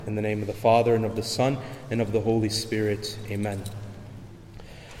In the name of the Father, and of the Son, and of the Holy Spirit. Amen.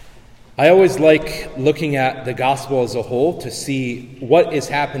 I always like looking at the gospel as a whole to see what is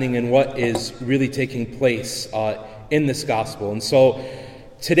happening and what is really taking place in this gospel. And so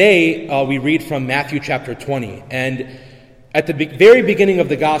today we read from Matthew chapter 20. And at the very beginning of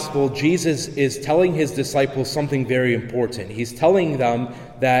the gospel, Jesus is telling his disciples something very important. He's telling them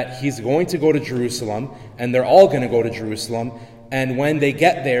that he's going to go to Jerusalem, and they're all going to go to Jerusalem. And when they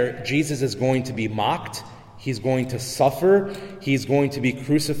get there, Jesus is going to be mocked, he's going to suffer, he's going to be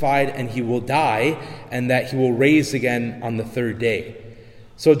crucified, and he will die, and that he will rise again on the third day.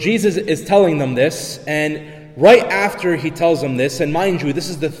 So Jesus is telling them this, and right after he tells them this, and mind you, this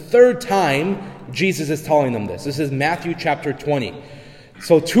is the third time Jesus is telling them this. This is Matthew chapter 20.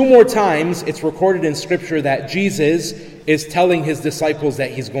 So 2 more times it's recorded in Scripture that Jesus is telling his disciples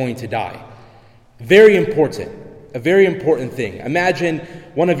that he's going to die. Very important. A very important thing. Imagine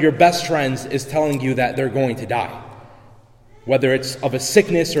one of your best friends is telling you that they're going to die. Whether it's of a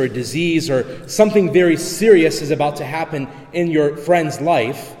sickness or a disease or something very serious is about to happen in your friend's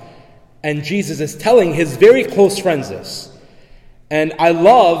life, and Jesus is telling his very close friends this. And I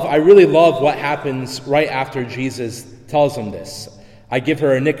really love what happens right after Jesus tells them this. I give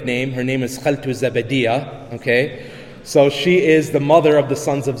her a nickname. Her name is Khaltu Zebediah, okay? So she is the mother of the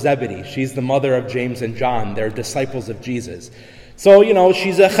sons of Zebedee. She's the mother of James and John. They're disciples of Jesus. So,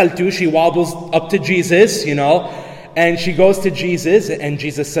 she's a khaltu. She wobbles up to Jesus, and she goes to Jesus, and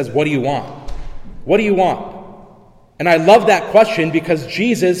Jesus says, "What do you want? What do you want?" And I love that question because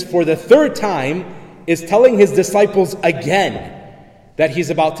Jesus, for the third time, is telling his disciples again that he's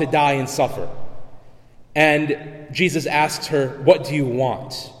about to die and suffer. And Jesus asks her, "What do you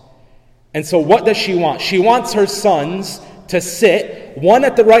want?" And so what does she want? She wants her sons to sit, one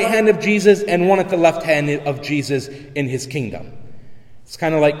at the right hand of Jesus and one at the left hand of Jesus in his kingdom. It's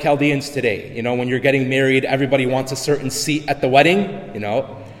kind of like Chaldeans today. When you're getting married, everybody wants a certain seat at the wedding,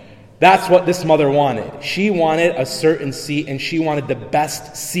 That's what this mother wanted. She wanted a certain seat, and she wanted the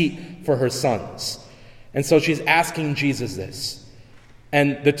best seat for her sons. And so she's asking Jesus this.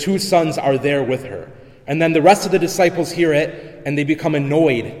 And the 2 sons are there with her. And then the rest of the disciples hear it, and they become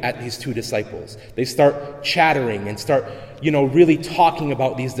annoyed at these 2 disciples. They start chattering and start, really talking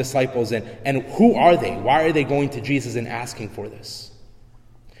about these disciples and who are they? Why are they going to Jesus and asking for this?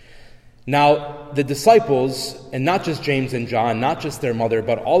 Now, the disciples, and not just James and John, not just their mother,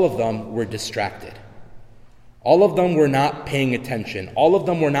 but all of them were distracted. All of them were not paying attention. All of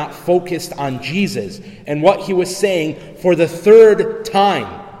them were not focused on Jesus and what he was saying for the third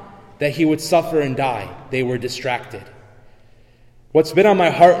time, that he would suffer and die. They were distracted. What's been on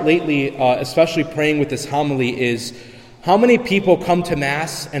my heart lately, especially praying with this homily, is how many people come to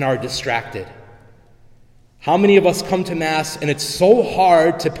Mass and are distracted? How many of us come to Mass and it's so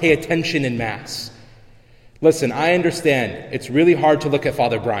hard to pay attention in Mass? Listen, I understand. It's really hard to look at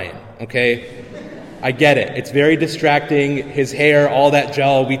Father Brian, okay? I get it. It's very distracting. His hair, all that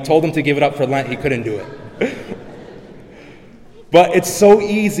gel. We told him to give it up for Lent. He couldn't do it. But it's so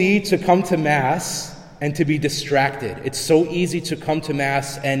easy to come to Mass and to be distracted. It's so easy to come to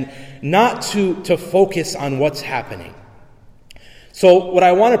Mass and not to focus on what's happening. So what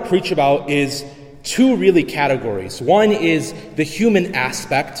I want to preach about is 2 really categories. One is the human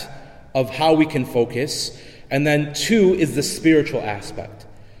aspect of how we can focus, and then 2 is the spiritual aspect.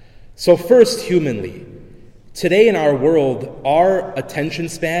 So first, humanly. Today in our world, our attention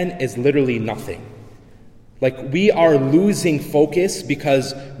span is literally nothing. We are losing focus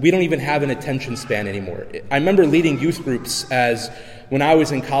because we don't even have an attention span anymore. I remember leading youth groups when I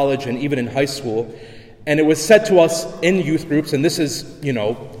was in college and even in high school, and it was said to us in youth groups, and this is,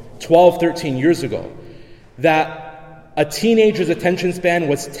 12, 13 years ago, that a teenager's attention span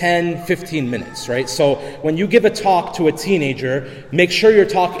was 10, 15 minutes, right? So when you give a talk to a teenager, make sure your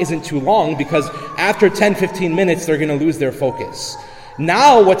talk isn't too long because after 10, 15 minutes, they're going to lose their focus.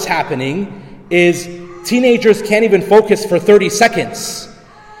 Now what's happening is teenagers can't even focus for 30 seconds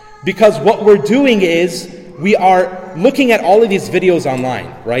because what we're doing is we are looking at all of these videos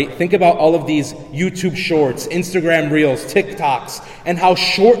online, right? Think about all of these YouTube shorts, Instagram Reels, TikToks, and how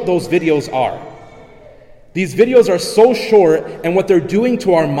short those videos are. These videos are so short, and what they're doing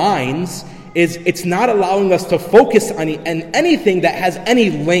to our minds is it's not allowing us to focus on anything that has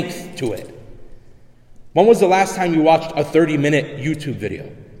any length to it. When was the last time you watched a 30-minute YouTube video?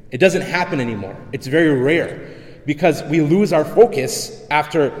 It doesn't happen anymore. It's very rare because we lose our focus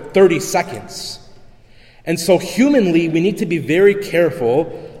after 30 seconds. And so humanly, we need to be very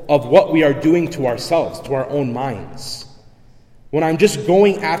careful of what we are doing to ourselves, to our own minds. When I'm just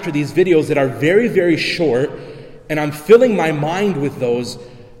going after these videos that are very, very short, and I'm filling my mind with those,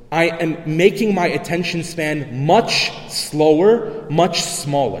 I am making my attention span much slower, much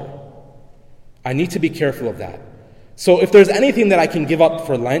smaller. I need to be careful of that. So if there's anything that I can give up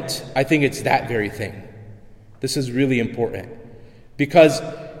for Lent, I think it's that very thing. This is really important. Because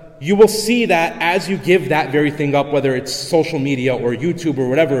you will see that as you give that very thing up, whether it's social media or YouTube or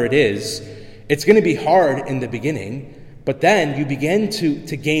whatever it is, it's going to be hard in the beginning, but then you begin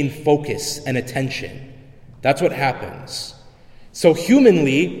to gain focus and attention. That's what happens. So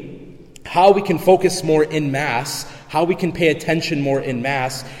humanly, how we can focus more in Mass, how we can pay attention more in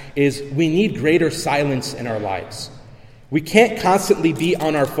Mass, is we need greater silence in our lives. We can't constantly be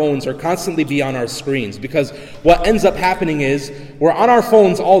on our phones or constantly be on our screens, because what ends up happening is we're on our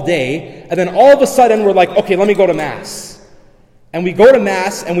phones all day, and then all of a sudden we're like, okay, let me go to Mass. And we go to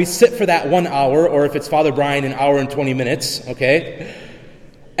Mass and we sit for that 1 hour, or if it's Father Brian, an hour and 20 minutes, okay?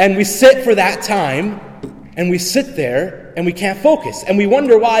 And we sit for that time, and we sit there and we can't focus. And we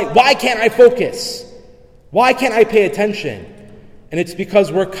wonder why. Why can't I focus? Why can't I pay attention? And it's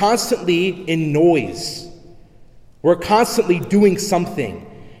because we're constantly in noise. We're constantly doing something.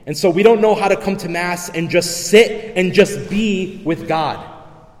 And so we don't know how to come to Mass and just sit and just be with God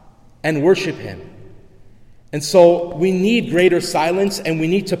and worship Him. And so we need greater silence, and we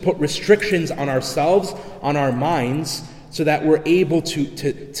need to put restrictions on ourselves, on our minds, so that we're able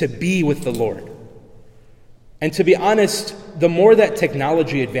to be with the Lord. And to be honest, the more that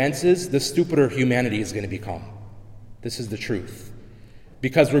technology advances, the stupider humanity is going to become. This is the truth.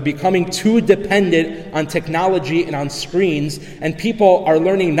 Because we're becoming too dependent on technology and on screens, and people are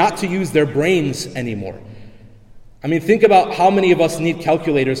learning not to use their brains anymore. I mean, think about how many of us need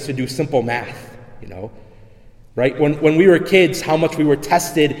calculators to do simple math, right? When we were kids, how much we were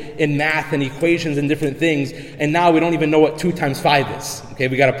tested in math and equations and different things, and now we don't even know what 2 times 5 is. Okay,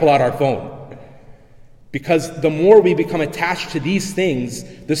 we got to pull out our phone. Because the more we become attached to these things,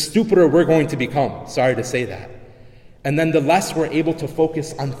 the stupider we're going to become. Sorry to say that. And then the less we're able to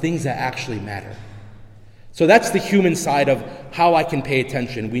focus on things that actually matter. So that's the human side of how I can pay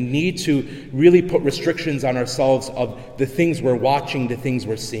attention. We need to really put restrictions on ourselves of the things we're watching, the things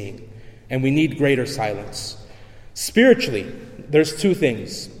we're seeing. And we need greater silence. Spiritually, there's 2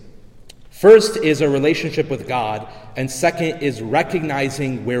 things. First is a relationship with God, and second is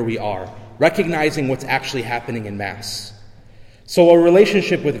recognizing where we are. Recognizing what's actually happening in Mass. So a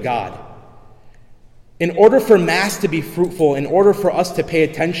relationship with God. In order for Mass to be fruitful, in order for us to pay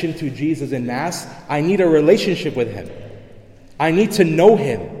attention to Jesus in Mass, I need a relationship with Him. I need to know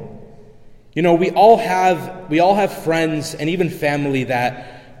Him. We all have friends and even family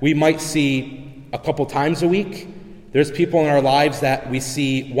that we might see a couple times a week. There's people in our lives that we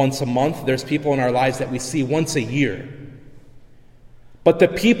see once a month. There's people in our lives that we see once a year. But the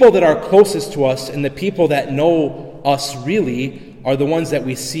people that are closest to us and the people that know us really are the ones that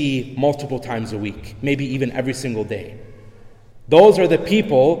we see multiple times a week, maybe even every single day. Those are the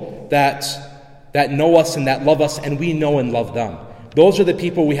people that know us and that love us, and we know and love them. Those are the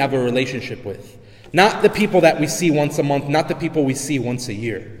people we have a relationship with. Not the people that we see once a month, not the people we see once a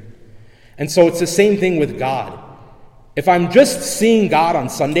year. And so it's the same thing with God. If I'm just seeing God on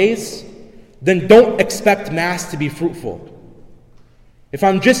Sundays, then don't expect Mass to be fruitful. If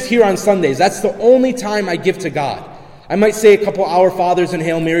I'm just here on Sundays, that's the only time I give to God. I might say a couple Our Fathers and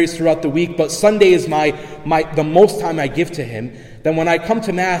Hail Marys throughout the week, but Sunday is the most time I give to Him. Then when I come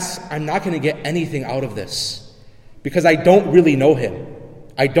to Mass, I'm not going to get anything out of this, because I don't really know Him.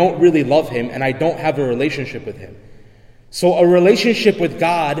 I don't really love Him, and I don't have a relationship with Him. So a relationship with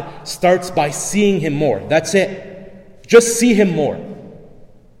God starts by seeing Him more. That's it. Just see Him more.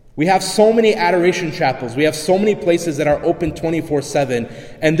 We have so many adoration chapels. We have so many places that are open 24/7,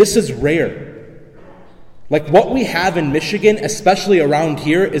 and this is rare. Like what we have in Michigan, especially around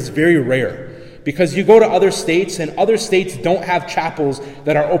here, is very rare. Because you go to other states, and other states don't have chapels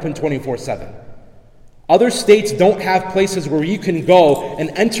that are open 24/7. Other states don't have places where you can go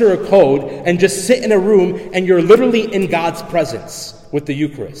and enter a code and just sit in a room and you're literally in God's presence with the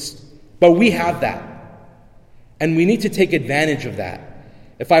Eucharist. But we have that. And we need to take advantage of that.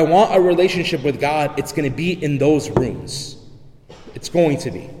 If I want a relationship with God, it's going to be in those rooms. It's going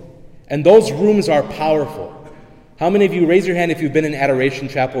to be. And those rooms are powerful. How many of you, raise your hand if you've been in Adoration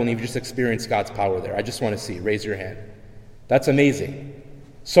Chapel and you've just experienced God's power there? I just want to see. Raise your hand. That's amazing.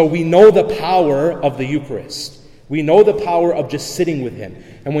 So we know the power of the Eucharist. We know the power of just sitting with Him.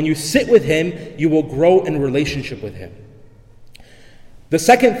 And when you sit with Him, you will grow in relationship with Him. The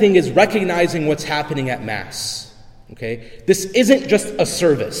second thing is recognizing what's happening at Mass. Okay? This isn't just a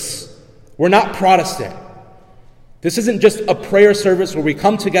service. We're not Protestant. This isn't just a prayer service where we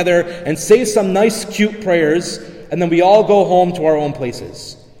come together and say some nice, cute prayers, and then we all go home to our own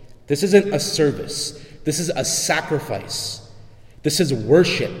places. This isn't a service. This is a sacrifice. This is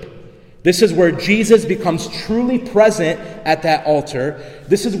worship. This is where Jesus becomes truly present at that altar.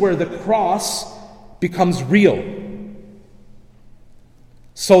 This is where the cross becomes real.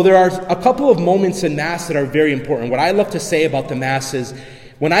 So there are a couple of moments in Mass that are very important. What I love to say about the Mass is,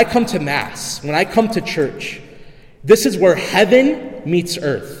 when I come to Mass, when I come to church, this is where heaven meets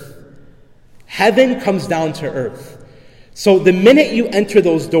earth. Heaven comes down to earth. So the minute you enter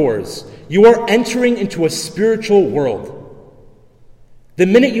those doors, you are entering into a spiritual world. The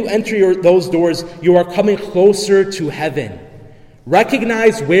minute you enter those doors, you are coming closer to heaven.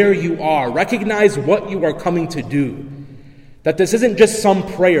 Recognize where you are. Recognize what you are coming to do. That this isn't just some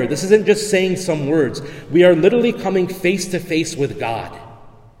prayer. This isn't just saying some words. We are literally coming face to face with God.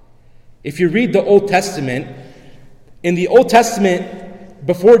 If you read the Old Testament, in the Old Testament,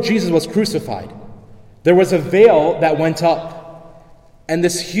 before Jesus was crucified, there was a veil that went up. And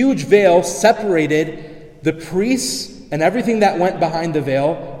this huge veil separated the priests and everything that went behind the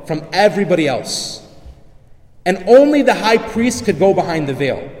veil from everybody else. And only the high priest could go behind the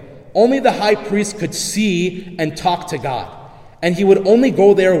veil. Only the high priest could see and talk to God. And he would only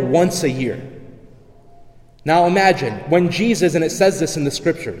go there once a year. Now imagine, when Jesus, and it says this in the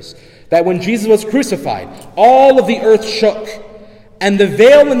scriptures, that when Jesus was crucified, all of the earth shook, and the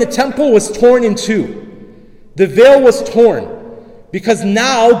veil in the temple was torn in two. The veil was torn, because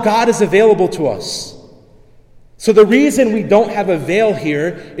now God is available to us. So the reason we don't have a veil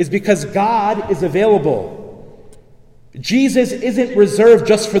here is because God is available. Jesus isn't reserved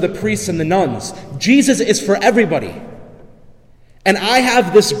just for the priests and the nuns. Jesus is for everybody. And I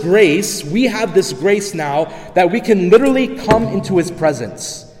have this grace, we have this grace now, that we can literally come into His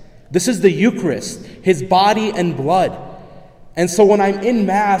presence. This is the Eucharist, His body and blood. And so when I'm in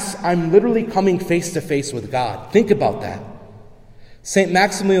Mass, I'm literally coming face to face with God. Think about that. St.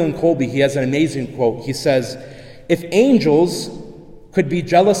 Maximilian Kolbe, he has an amazing quote. He says, "If angels could be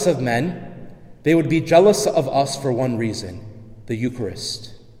jealous of men, they would be jealous of us for one reason, the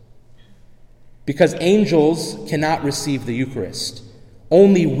Eucharist. Because angels cannot receive the Eucharist.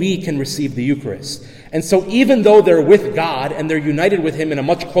 Only we can receive the Eucharist. And so even though they're with God and they're united with Him in a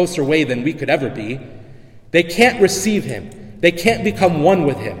much closer way than we could ever be, they can't receive Him. They can't become one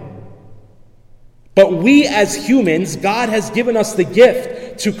with Him. But we as humans, God has given us the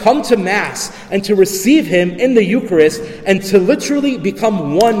gift to come to Mass and to receive Him in the Eucharist and to literally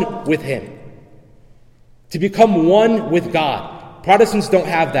become one with Him. To become one with God. Protestants don't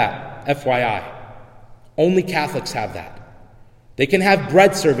have that, FYI. Only Catholics have that. They can have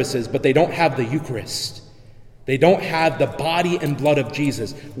bread services, but they don't have the Eucharist. They don't have the body and blood of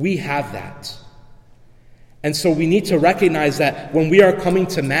Jesus. We have that. And so we need to recognize that when we are coming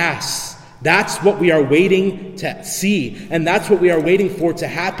to Mass, that's what we are waiting to see. And that's what we are waiting for to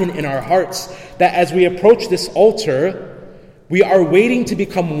happen in our hearts. That as we approach this altar, we are waiting to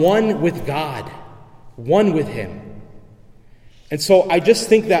become one with God. One with Him. And so I just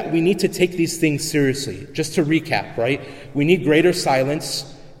think that we need to take these things seriously. Just to recap, right? We need greater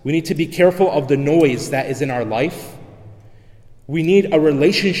silence. We need to be careful of the noise that is in our life. We need a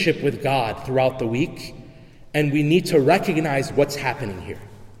relationship with God throughout the week. And we need to recognize what's happening here.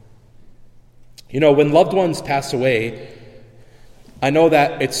 You know, when loved ones pass away, I know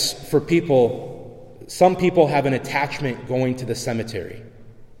that it's for people, some people have an attachment going to the cemetery.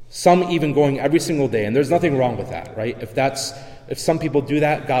 Some even going every single day, and there's nothing wrong with that, right? If some people do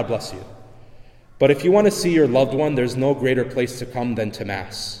that, God bless you. But if you want to see your loved one, there's no greater place to come than to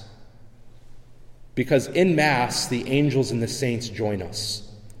Mass. Because in Mass, the angels and the saints join us.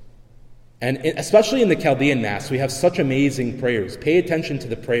 And especially in the Chaldean Mass, we have such amazing prayers. Pay attention to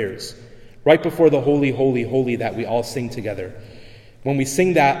the prayers. Right before the Holy, Holy, Holy that we all sing together. When we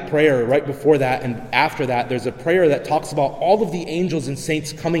sing that prayer, right before that and after that, there's a prayer that talks about all of the angels and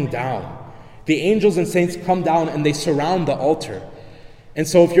saints coming down. The angels and saints come down and they surround the altar. And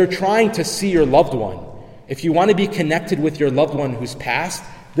so if you're trying to see your loved one, if you want to be connected with your loved one who's passed,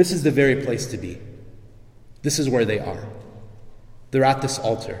 this is the very place to be. This is where they are. They're at this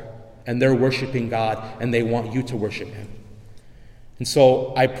altar and they're worshiping God and they want you to worship Him. And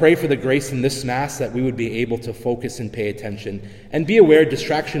so I pray for the grace in this Mass that we would be able to focus and pay attention. And be aware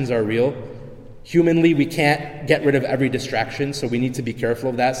distractions are real. Humanly, we can't get rid of every distraction, so we need to be careful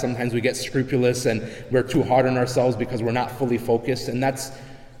of that. Sometimes we get scrupulous and we're too hard on ourselves because we're not fully focused, and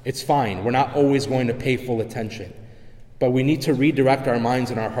it's fine. We're not always going to pay full attention. But we need to redirect our minds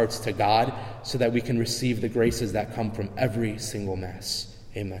and our hearts to God so that we can receive the graces that come from every single Mass.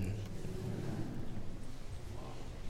 Amen.